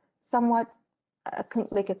that somewhat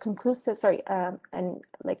like a conclusive, and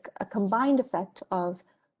like a combined effect of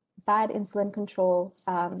bad insulin control,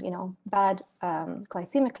 bad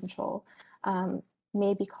glycemic control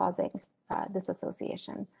may be causing this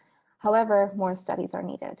association. However, more studies are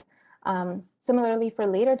needed. Similarly, for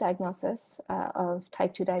later diagnosis of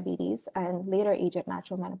type 2 diabetes and later age at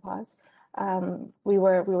natural menopause, we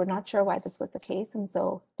were not sure why this was the case, and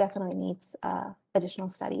so definitely needs additional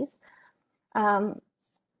studies.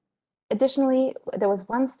 Additionally, there was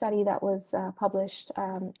one study that was published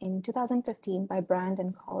in 2015 by Brand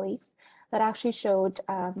and colleagues that actually showed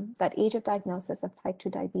that age of diagnosis of type 2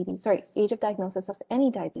 diabetes, age of diagnosis of any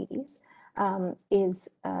diabetes is,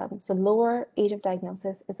 so lower age of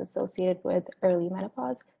diagnosis is associated with early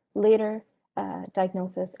menopause, later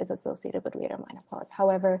diagnosis is associated with later menopause.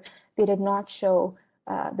 However, they did not show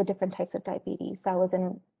the different types of diabetes. That was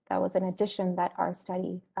an addition that our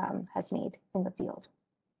study has made in the field.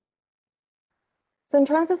 So in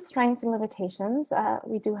terms of strengths and limitations,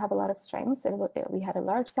 we do have a lot of strengths. We had a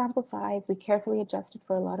large sample size. We carefully adjusted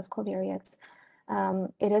for a lot of covariates.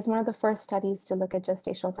 It is one of the first studies to look at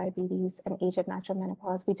gestational diabetes and age of natural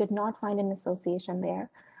menopause. We did not find an association there,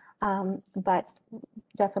 but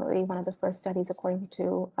definitely one of the first studies according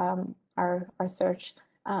to our search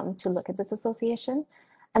to look at this association.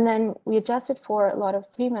 And then we adjusted for a lot of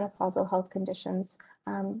premenopausal health conditions,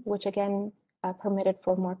 which again permitted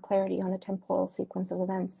for more clarity on the temporal sequence of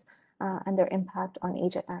events and their impact on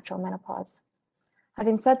age at natural menopause.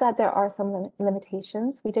 Having said that, there are some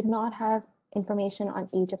limitations. We did not have information on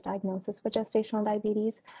age of diagnosis for gestational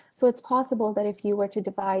diabetes. So it's possible that if you were to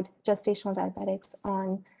divide gestational diabetics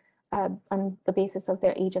on the basis of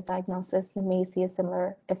their age of diagnosis, you may see a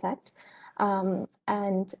similar effect.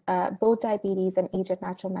 Both diabetes and age at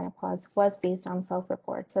natural menopause was based on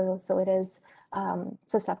self-report. So it is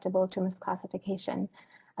susceptible to misclassification.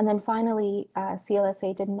 And then finally,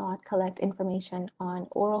 CLSA did not collect information on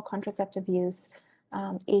oral contraceptive use,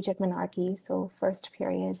 age at menarche, so first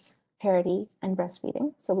period, parity, and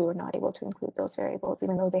breastfeeding. So we were not able to include those variables,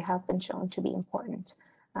 even though they have been shown to be important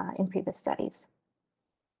in previous studies.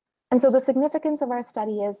 And so the significance of our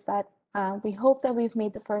study is that we hope that we've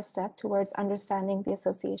made the first step towards understanding the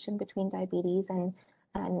association between diabetes and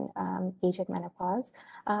age at menopause.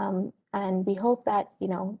 And we hope that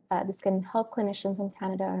this can help clinicians in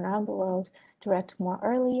Canada and around the world direct more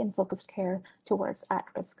early and focused care towards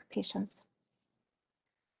at-risk patients.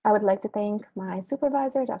 I would like to thank my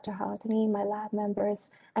supervisor, Dr. Halatani, my lab members,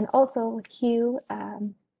 and also Hugh,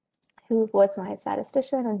 who was my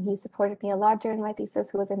statistician, and he supported me a lot during my thesis,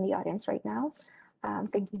 who is in the audience right now.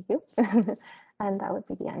 Thank you, Hugh. And that would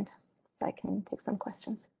be the end. So I can take some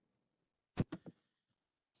questions.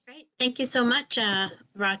 Great. Thank you so much,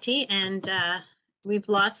 Vrati. And we've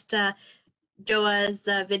lost Doaa's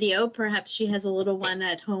video. Perhaps she has a little one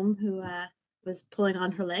at home who was pulling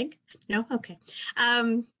on her leg. No? Okay.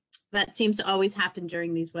 That seems to always happen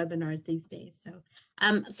during these webinars these days.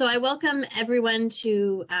 So I welcome everyone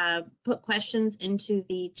to put questions into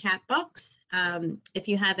the chat box. If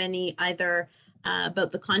you have any either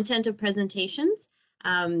about the content of presentations,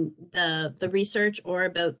 the research, or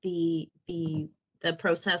about the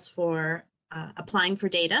process for applying for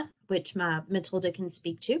data, which Matilda can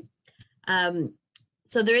speak to.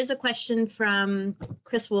 So there is a question from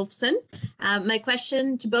Chris Wolfson. My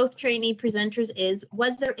question to both trainee presenters is,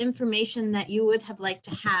 was there information that you would have liked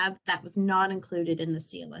to have that was not included in the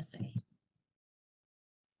CLSA?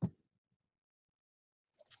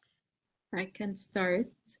 I can start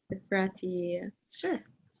if Vrati. Sure.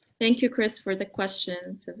 Thank you, Chris, for the question.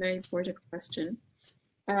 It's a very important question.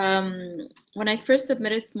 When I first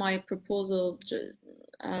submitted my proposal,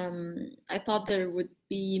 I thought there would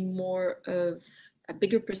be more of a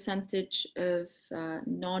bigger percentage of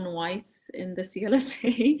non-whites in the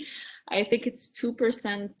CLSA. I think it's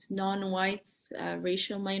 2% non-whites,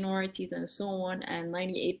 racial minorities, and so on, and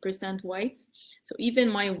 98% whites. So even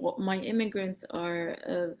my immigrants are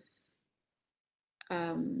of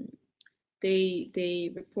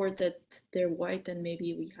they report that they're white, and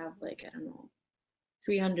maybe we have like, I don't know,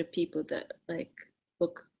 300 people that like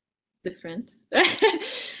look different.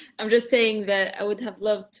 I'm just saying that I would have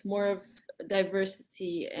loved more of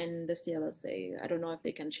diversity in the CLSA. I don't know if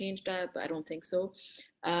they can change that, but I don't think so.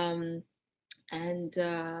 The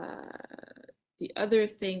other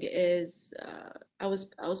thing is, I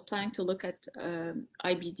was planning to look at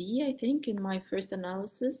IBD, I think, in my first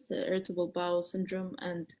analysis, irritable bowel syndrome,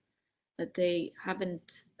 and that they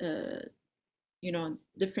haven't, you know,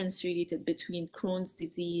 differentiated between Crohn's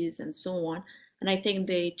disease and so on. And I think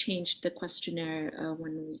they changed the questionnaire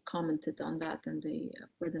when we commented on that, and they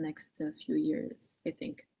for the next few years, I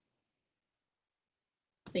think.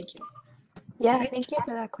 Thank you. Yeah, thank you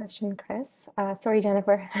for that question, Chris. Sorry,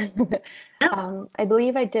 Jennifer. I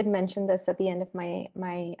believe I did mention this at the end of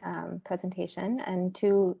my presentation, and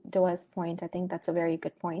to Doaa's point, I think that's a very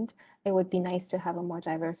good point. It would be nice to have a more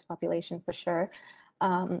diverse population for sure.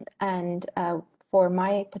 For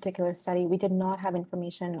my particular study, we did not have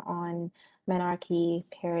information on menarche,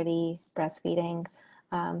 parity, breastfeeding.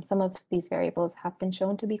 Some of these variables have been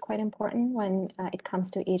shown to be quite important when it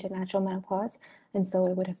comes to age at natural menopause, and so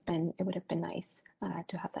it would have been nice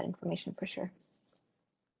to have that information for sure.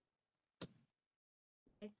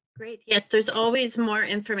 Great. Yes, there's always more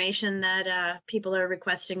information that people are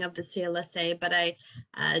requesting of the CLSA, but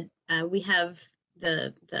we have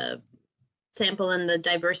the sample, and the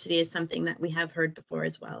diversity is something that we have heard before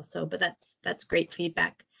as well. So, but that's great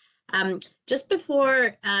feedback. Just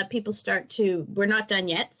before people start to, we're not done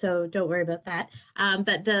yet, so don't worry about that.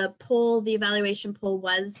 But the evaluation poll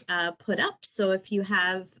was put up. So if you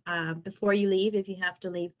have, before you leave, if you have to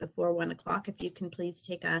leave before 1 o'clock, if you can please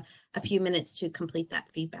take a few minutes to complete that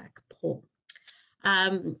feedback poll.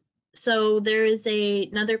 So there is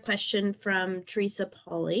another question from Teresa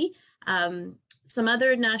Pauley. Some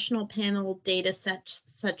other national panel data sets,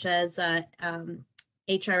 such as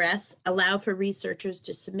HRS, allow for researchers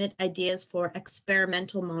to submit ideas for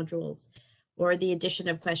experimental modules or the addition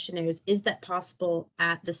of questionnaires. Is that possible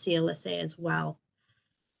at the CLSA as well?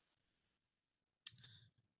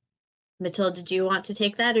 Matilda, do you want to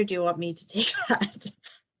take that, or do you want me to take that?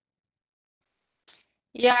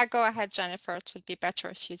 Yeah, go ahead, Jennifer. It would be better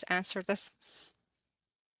if you'd answer this.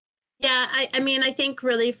 Yeah, I mean, I think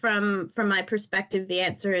really from my perspective, the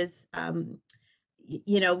answer is,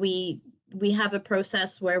 you know, we have a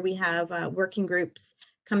process where we have working groups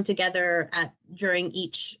come together during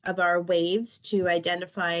each of our waves to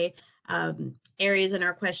identify areas in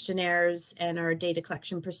our questionnaires and our data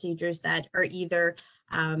collection procedures that are either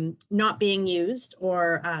not being used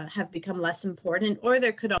or have become less important, or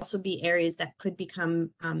there could also be areas that could become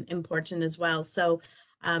important as well. So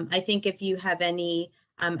I think if you have any,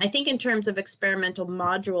 I think in terms of experimental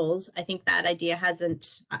modules, I think that idea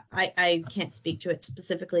hasn't, I can't speak to it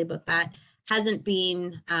specifically, but that hasn't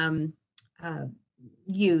been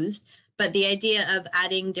used. But the idea of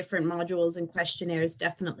adding different modules and questionnaires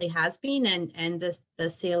definitely has been, and the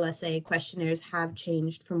CLSA questionnaires have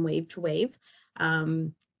changed from wave to wave.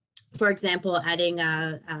 For example, adding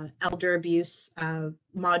a elder abuse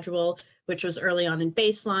module, which was early on in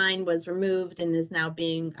baseline, was removed and is now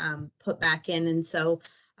being put back in. And so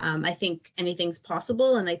I think anything's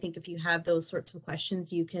possible. And I think if you have those sorts of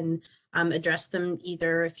questions, you can address them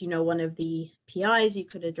either, if you know one of the PIs, you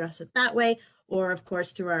could address it that way, or of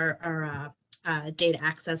course through our data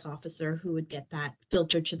access officer who would get that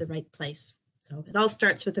filtered to the right place. So it all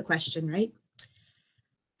starts with a question, right?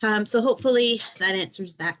 So hopefully that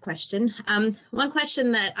answers that question. One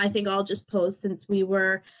question that I think I'll just pose, since we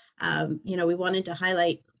were, we wanted to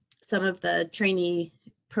highlight some of the trainee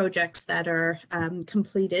projects that are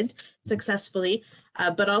completed successfully,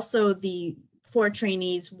 but also for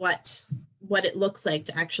trainees, what it looks like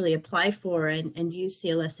to actually apply for and use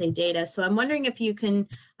CLSA data. So I'm wondering if you can,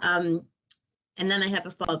 and then I have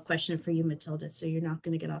a follow-up question for you, Matilda, so you're not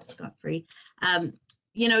going to get off scot-free.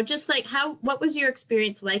 Just like what was your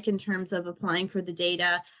experience like in terms of applying for the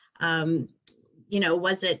data?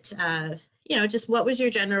 Was it, just what was your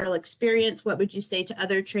general experience? What would you say to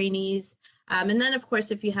other trainees? And then, of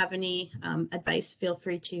course, if you have any advice, feel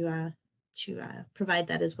free to provide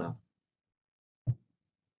that as well.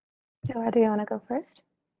 Doaa, do you want to go first?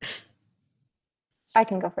 I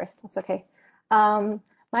can go first. That's okay.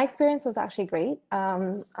 My experience was actually great.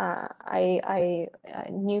 I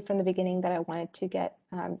knew from the beginning that I wanted to get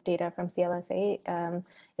data from CLSA.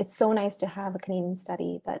 It's so nice to have a Canadian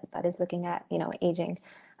study that is looking at, aging.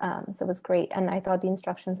 So it was great. And I thought the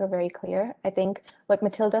instructions were very clear. I think what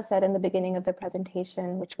Matilda said in the beginning of the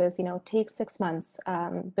presentation, which was, take 6 months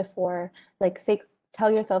before, tell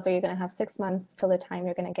yourself that you're going to have 6 months till the time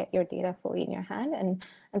you're going to get your data fully in your hand. And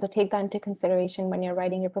so take that into consideration when you're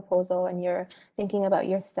writing your proposal and you're thinking about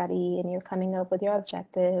your study and you're coming up with your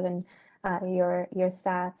objective and your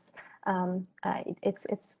stats.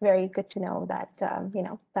 It's very good to know that,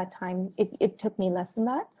 that time, it took me less than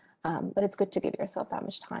that, but it's good to give yourself that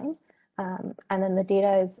much time. And then the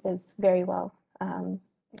data is very well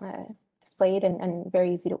displayed and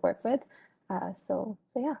very easy to work with. So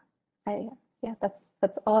yeah,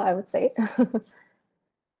 that's all I would say.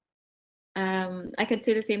 I could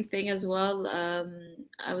say the same thing as well.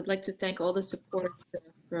 I would like to thank all the support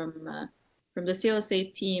from the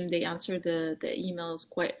CLSA team. They answered the emails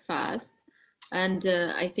quite fast, and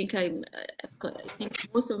I think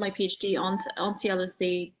most of my PhD on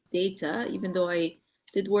CLSA data, even though I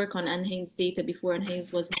did work on NHANES data before.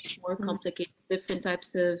 NHANES was much more complicated, different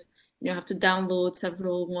types of, you have to download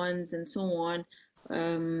several ones and so on.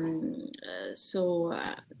 Yeah,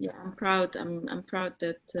 I'm proud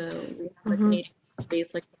that we have a Canadian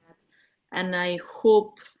base like that, and I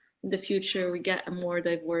hope in the future we get a more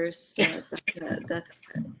diverse data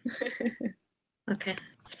set. Okay,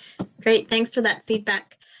 great. Thanks for that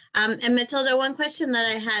feedback. And Matilda, one question that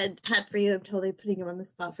I had for you, I'm totally putting you on the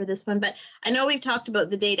spot for this one, but I know we've talked about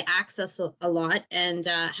the data access a lot and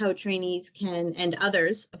how trainees can, and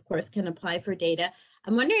others, of course, can apply for data.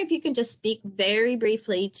 I'm wondering if you can just speak very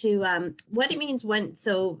briefly to what it means when,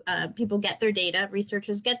 people get their data,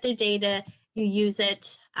 researchers get their data, you use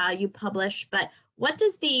it, you publish, but what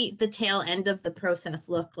does the tail end of the process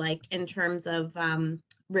look like in terms of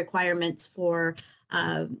requirements for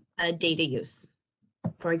data use?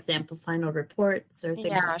 For example, final reports or things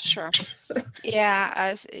like that. Sure.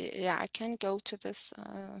 Yeah, I can go to this.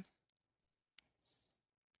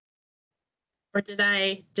 Or did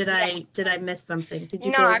I miss something? Did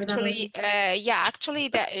you No, go over actually,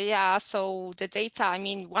 so the data, I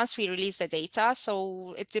mean, once we release the data,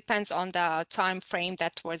 so it depends on the time frame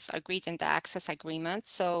that was agreed in the access agreement.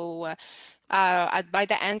 So by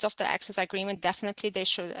the end of the access agreement, definitely they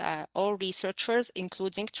should, all researchers,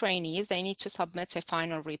 including trainees, they need to submit a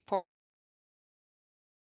final report.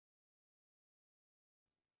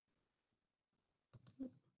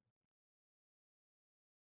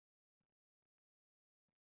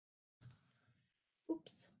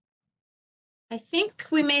 Oops. I think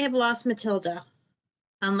we may have lost Matilda,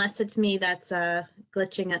 unless it's me that's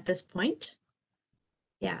glitching at this point.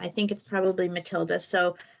 Yeah, I think it's probably Matilda.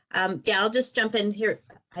 So yeah, I'll just jump in here.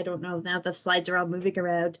 I don't know, now the slides are all moving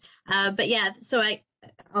around. But yeah, so I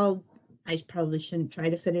probably shouldn't try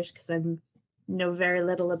to finish because I know very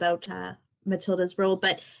little about Matilda's role,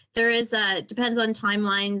 but there is depends on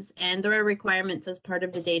timelines, and there are requirements as part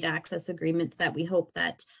of the data access agreements that we hope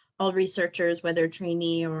that all researchers, whether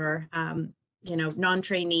trainee or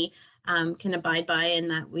non-trainee, can abide by,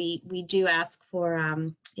 and that we do ask for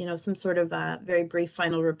some sort of very brief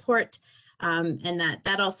final report, and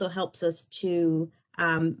that also helps us to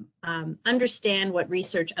understand what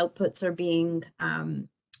research outputs are being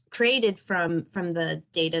created from the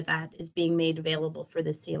data that is being made available for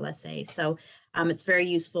the CLSA. So it's very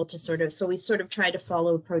useful to we sort of try to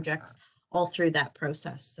follow projects all through that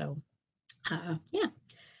process. So yeah.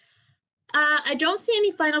 I don't see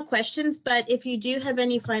any final questions, but if you do have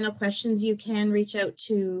any final questions, you can reach out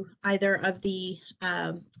to either of the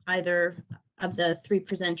three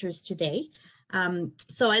presenters today.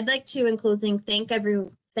 So I'd like to, in closing, thank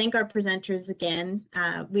thank our presenters again.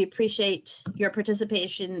 We appreciate your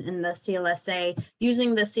participation in the CLSA,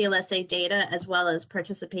 using the CLSA data, as well as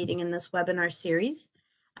participating in this webinar series.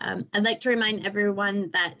 I'd like to remind everyone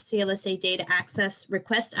that CLSA data access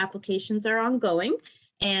request applications are ongoing.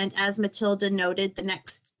 And as Matilda noted, the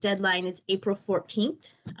next deadline is April 14th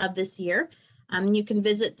of this year. You can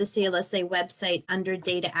visit the CLSA website under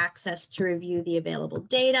data access to review the available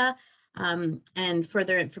data and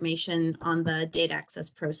further information on the data access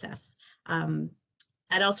process.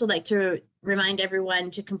 I'd also like to remind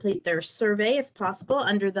everyone to complete their survey if possible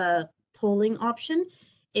under the polling option.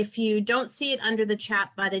 If you don't see it under the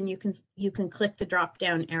chat button, you can click the drop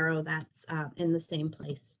down arrow that's in the same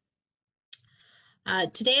place.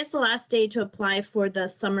 Today is the last day to apply for the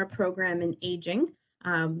summer program in aging,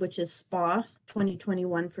 which is SPA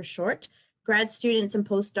 2021 for short. Grad students and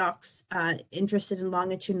postdocs interested in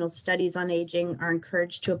longitudinal studies on aging are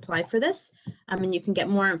encouraged to apply for this. And you can get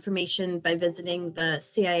more information by visiting the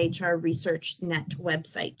CIHR Research Net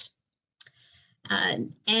website.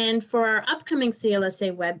 And for our upcoming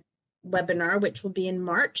CLSA webinar, which will be in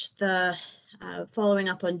March, following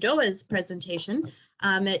up on Doaa's presentation,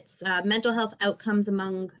 it's mental health outcomes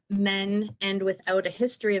among men and without a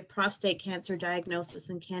history of prostate cancer diagnosis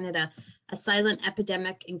in Canada, a silent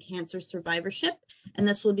epidemic in cancer survivorship. And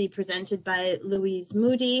this will be presented by Louise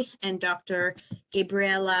Moody and Dr.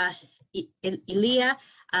 Gabriela Ilia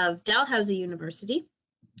of Dalhousie University.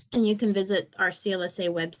 And you can visit our CLSA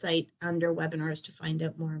website under webinars to find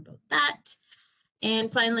out more about that.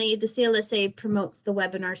 And finally, the CLSA promotes the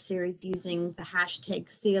webinar series using the hashtag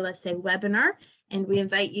CLSA webinar. And we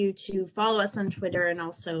invite you to follow us on Twitter and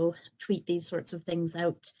also tweet these sorts of things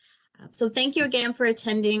out. So thank you again for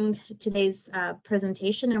attending today's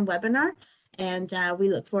presentation and webinar. And we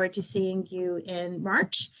look forward to seeing you in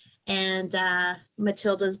March. And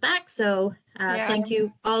Matilda's back. So thank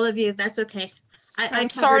you, all of you. That's okay. I'm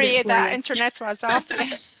sorry that internet was off.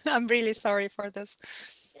 I'm really sorry for this.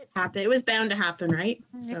 It happened. It was bound to happen, right?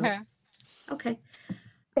 So, yeah. Okay.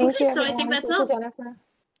 Thank you, so everyone. I think that's Thank all. You, Jennifer.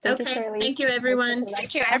 Thank you, Shirley. Thank you, everyone.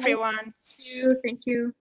 Thank you, everyone. Thank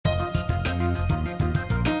you.